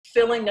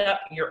filling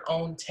up your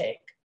own tank.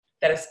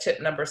 That is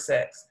tip number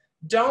 6.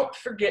 Don't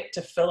forget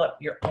to fill up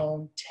your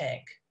own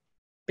tank.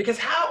 Because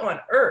how on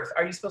earth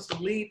are you supposed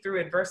to lead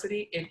through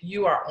adversity if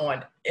you are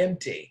on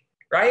empty,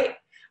 right?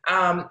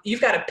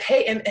 You've got to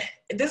pay, and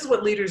this is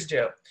what leaders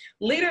do.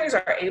 Leaders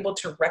are able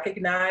to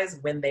recognize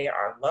when they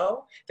are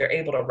low. They're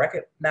able to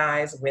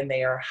recognize when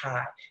they are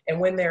high. And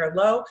when they're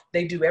low,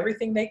 they do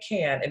everything they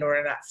can in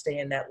order not to stay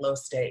in that low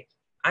state.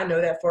 I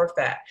know that for a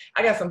fact.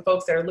 I got some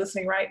folks that are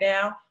listening right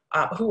now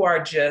who are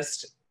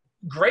just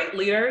great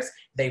leaders.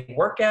 They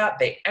work out,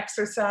 they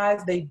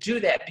exercise, they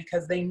do that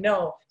because they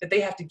know that they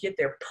have to get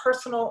their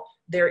personal,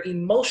 their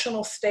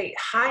emotional state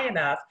high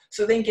enough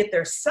so they can get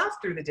their self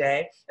through the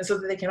day, and so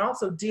that they can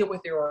also deal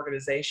with their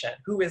organization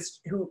who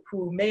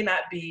may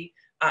not be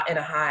in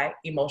a high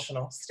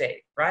emotional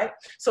state, right?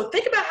 So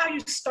think about how you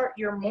start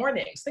your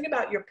mornings. Think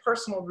about your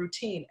personal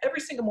routine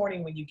every single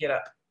morning when you get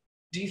up.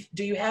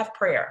 Do you have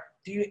prayer?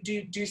 Do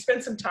you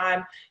spend some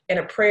time in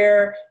a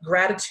prayer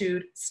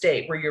gratitude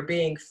state where you're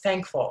being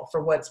thankful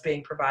for what's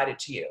being provided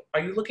to you? Are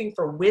you looking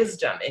for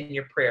wisdom in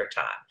your prayer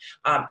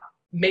time?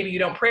 Maybe you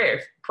don't pray.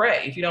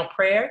 If you don't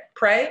pray,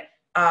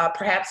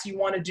 perhaps you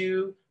want to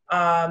do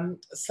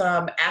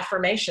some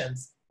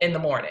affirmations in the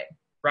morning,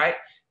 right?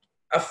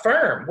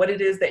 Affirm what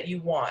it is that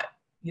you want,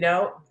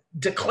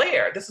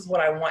 declare, this is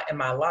what I want in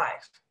my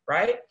life,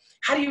 right?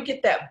 How do you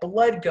get that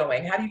blood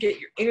going? How do you get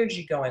your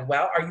energy going?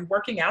 Well, are you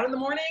working out in the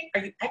morning? Are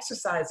you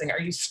exercising? Are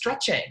you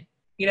stretching?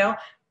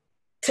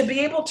 To be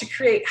able to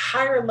create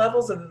higher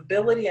levels of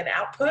ability and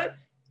output,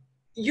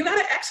 you got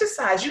to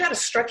exercise. You got to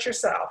stretch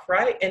yourself,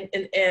 right?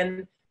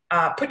 And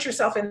put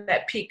yourself in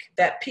that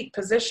peak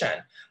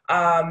position.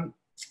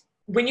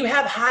 When you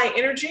have high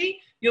energy,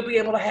 you'll be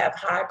able to have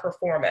high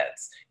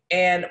performance.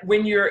 And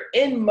when you're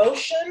in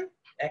motion,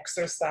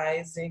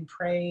 exercising,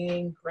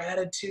 praying,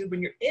 gratitude,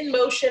 when you're in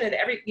motion and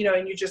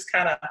and you're just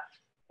kind of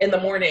in the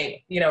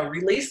morning,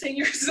 releasing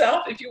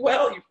yourself, if you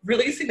will,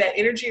 releasing that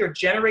energy or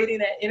generating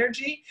that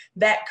energy,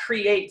 that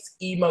creates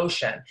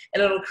emotion.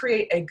 And it'll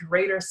create a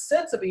greater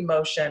sense of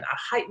emotion, a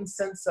heightened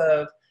sense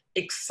of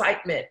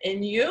excitement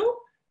in you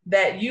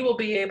that you will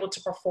be able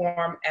to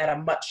perform at a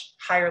much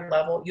higher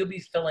level. You'll be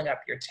filling up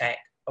your tank.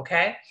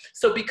 Okay.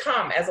 So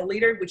become, as a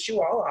leader, which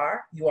you all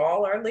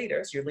are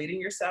leaders, you're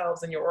leading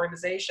yourselves and your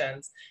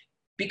organizations,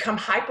 become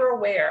hyper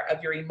aware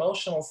of your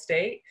emotional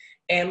state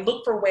and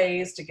look for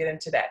ways to get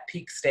into that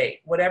peak state,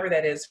 whatever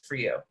that is for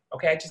you.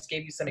 Okay. I just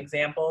gave you some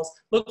examples.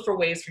 Look for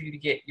ways for you to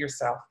get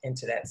yourself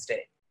into that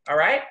state. All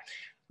right.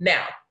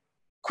 Now,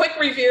 quick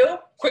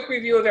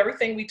review of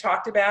everything we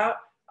talked about.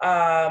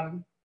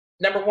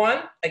 Number 1,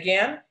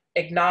 again,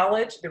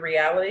 acknowledge the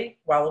reality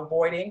while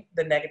avoiding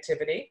the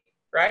negativity.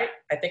 Right?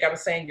 I think I was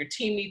saying your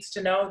team needs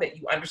to know that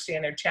you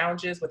understand their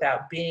challenges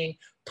without being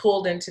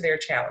pulled into their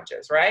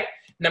challenges, right?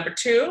 Number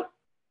 2,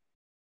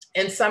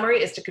 in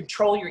summary, is to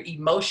control your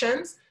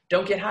emotions.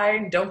 Don't get high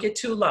and don't get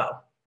too low.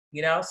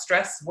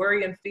 Stress,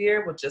 worry, and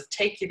fear will just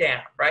take you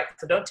down, right?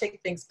 So don't take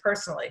things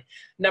personally.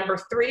 Number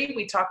 3,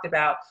 we talked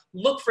about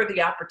look for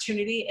the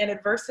opportunity in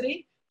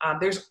adversity.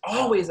 There's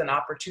always an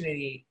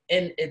opportunity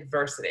in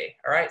adversity,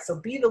 all right? So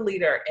be the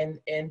leader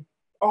and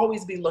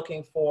always be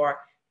looking for,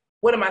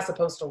 what am I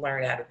supposed to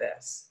learn out of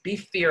this? Be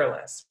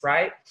fearless,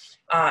 right?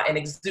 And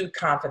exude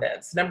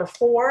confidence. Number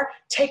 4,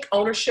 take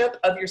ownership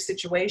of your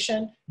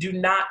situation. Do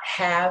not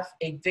have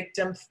a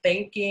victim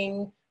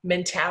thinking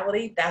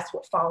mentality. That's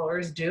what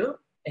followers do.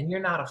 And you're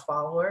not a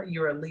follower,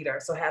 you're a leader.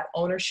 So have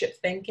ownership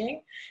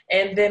thinking.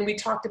 And then we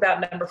talked about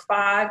number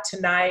 5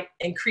 tonight,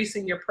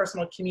 increasing your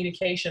personal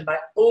communication by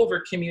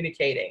over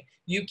communicating.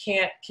 You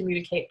can't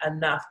communicate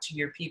enough to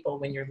your people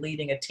when you're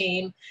leading a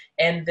team.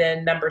 And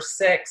then number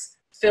 6,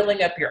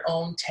 filling up your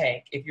own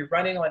tank. If you're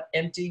running on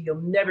empty,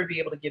 you'll never be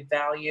able to give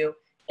value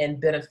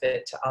and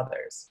benefit to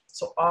others.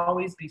 So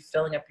always be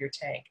filling up your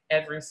tank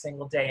every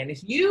single day. And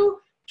if you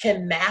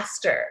can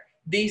master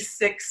these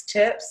 6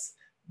 tips,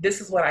 this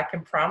is what I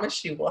can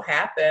promise you will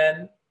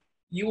happen.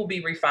 You will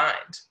be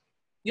refined.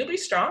 You'll be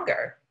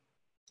stronger.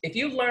 If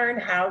you learn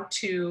how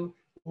to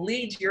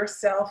lead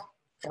yourself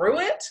through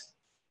it,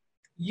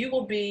 you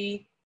will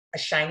be a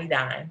shiny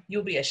dime.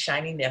 You'll be a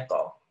shiny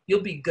nickel.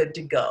 You'll be good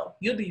to go.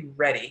 You'll be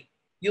ready.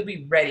 You'll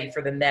be ready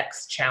for the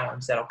next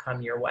challenge that'll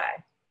come your way,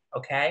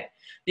 okay?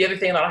 The other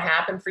thing that'll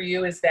happen for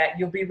you is that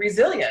you'll be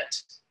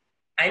resilient.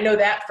 I know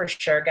that for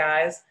sure,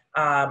 guys.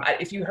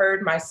 If you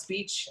heard my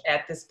speech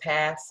at this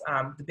past,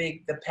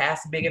 the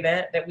past big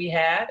event that we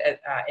had at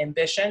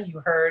Ambition,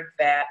 you heard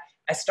that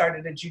I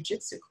started a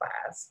jiu-jitsu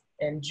class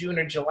in June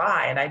or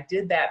July, and I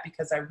did that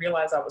because I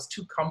realized I was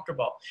too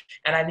comfortable,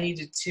 and I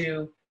needed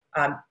to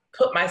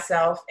put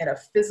myself in a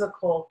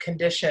physical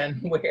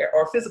condition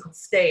or physical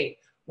state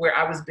where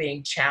I was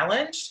being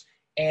challenged,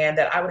 and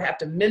that I would have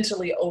to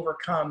mentally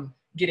overcome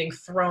getting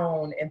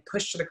thrown and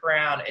pushed to the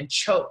ground and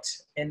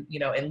choked and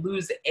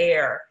lose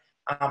air,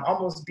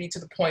 almost be to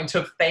the point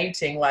of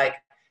fainting. Like,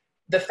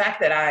 the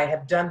fact that I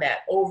have done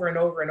that over and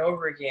over and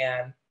over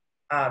again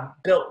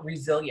built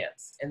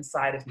resilience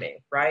inside of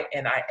me, right?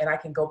 And I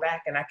can go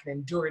back and I can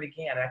endure it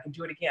again, and I can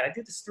do it again. I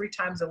do this 3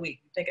 times a week.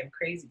 You think I'm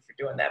crazy for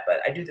doing that, but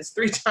I do this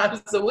 3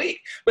 times a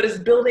week. But it's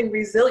building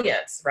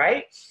resilience,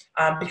 right?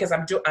 Because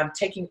I'm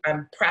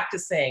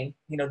practicing,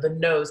 the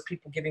no's,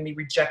 people giving me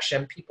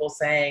rejection, people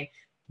saying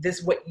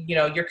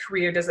your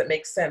career doesn't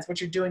make sense.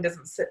 What you're doing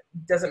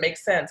doesn't make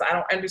sense. I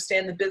don't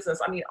understand the business.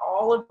 I mean,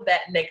 all of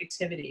that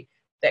negativity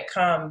that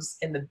comes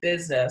in the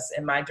business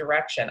in my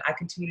direction, I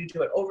continue to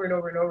do it over and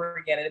over and over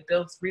again, and it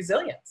builds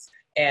resilience.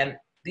 And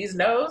these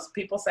no's,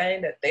 people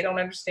saying that they don't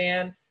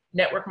understand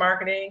network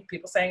marketing,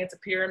 people saying it's a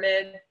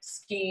pyramid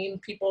scheme,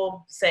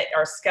 people say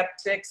are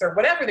skeptics or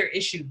whatever their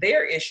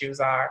issues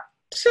are,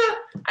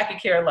 I could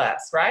care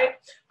less, right?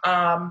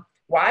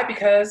 Why?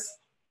 Because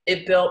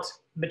it built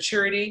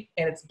maturity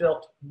and it's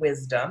built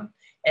wisdom.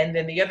 And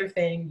then the other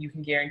thing you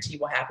can guarantee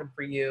will happen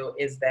for you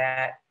is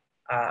that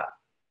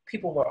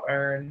people will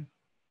earn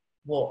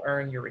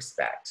your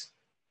respect.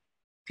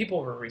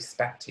 People will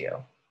respect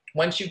you.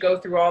 Once you go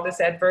through all this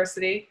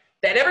adversity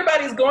that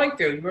everybody's going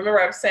through, you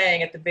remember I was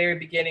saying at the very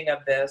beginning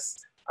of this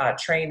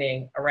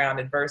training around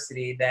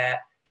adversity that,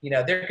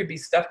 there could be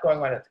stuff going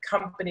on at the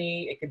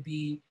company. It could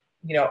be,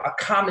 a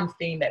common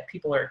theme that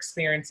people are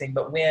experiencing.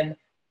 But when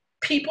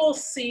people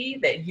see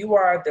that you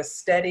are the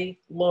steady,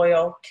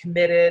 loyal,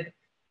 committed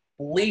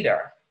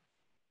leader,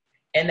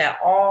 and that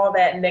all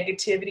that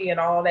negativity and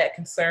all that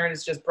concern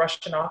is just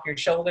brushing off your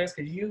shoulders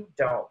because you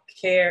don't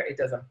care, it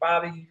doesn't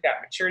bother you, you've got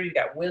maturity, you've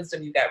got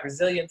wisdom, you've got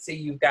resiliency,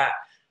 you've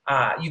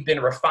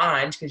been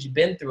refined because you've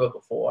been through it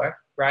before,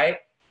 right?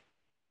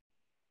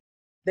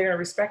 They're gonna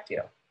respect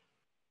you.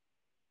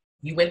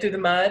 You went through the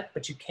mud,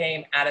 but you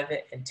came out of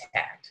it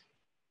intact,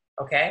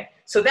 okay?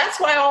 So that's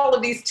why all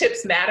of these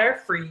tips matter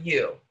for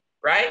you,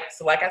 right?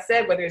 So like I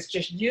said, whether it's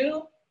just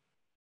you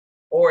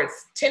or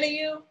it's 10 of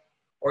you,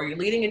 or you're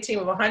leading a team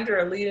of 100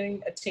 or leading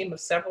a team of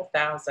several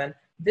thousand,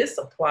 this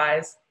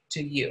applies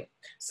to you.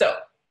 So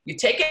you're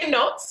taking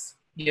notes,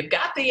 you've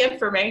got the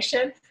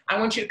information. I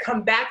want you to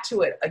come back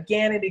to it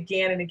again and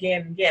again and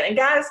again and again. And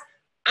guys,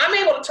 I'm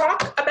able to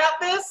talk about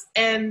this,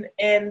 and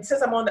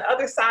since I'm on the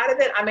other side of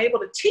it, I'm able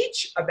to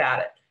teach about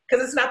it,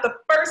 because it's not the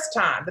first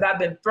time that I've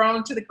been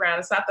thrown to the ground.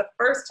 It's not the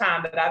first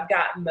time that I've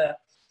gotten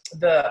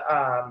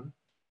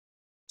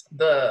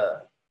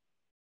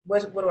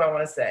what do I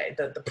want to say?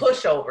 The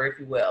pushover, if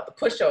you will, the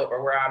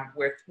pushover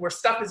where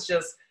stuff is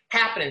just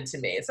happening to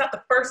me. It's not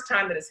the first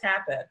time that it's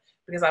happened,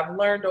 because I've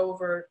learned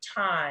over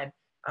time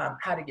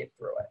how to get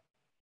through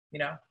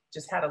it,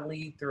 just how to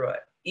lead through it,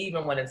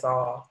 even when it's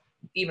all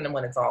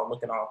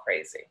looking all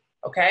crazy.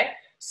 Okay.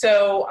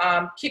 So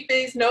keep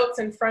these notes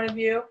in front of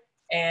you,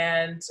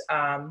 and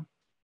I'm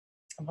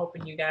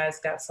hoping you guys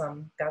got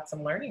some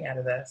learning out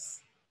of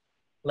this.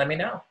 Let me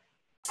know.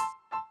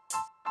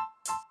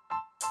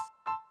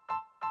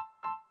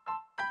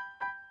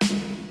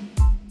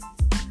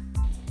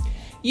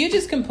 You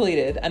just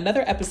completed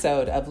another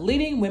episode of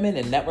Leading Women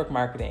in Network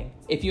Marketing.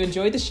 If you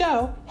enjoyed the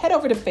show, head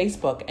over to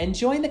Facebook and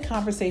join the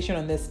conversation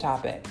on this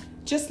topic.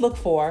 Just look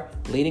for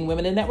Leading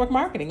Women in Network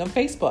Marketing on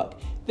Facebook.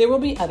 There will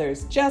be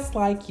others just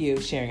like you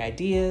sharing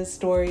ideas,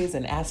 stories,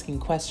 and asking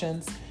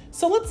questions.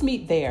 So let's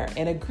meet there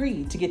and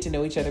agree to get to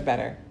know each other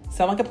better.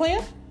 Sound like a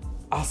plan?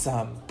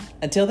 Awesome.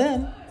 Until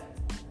then.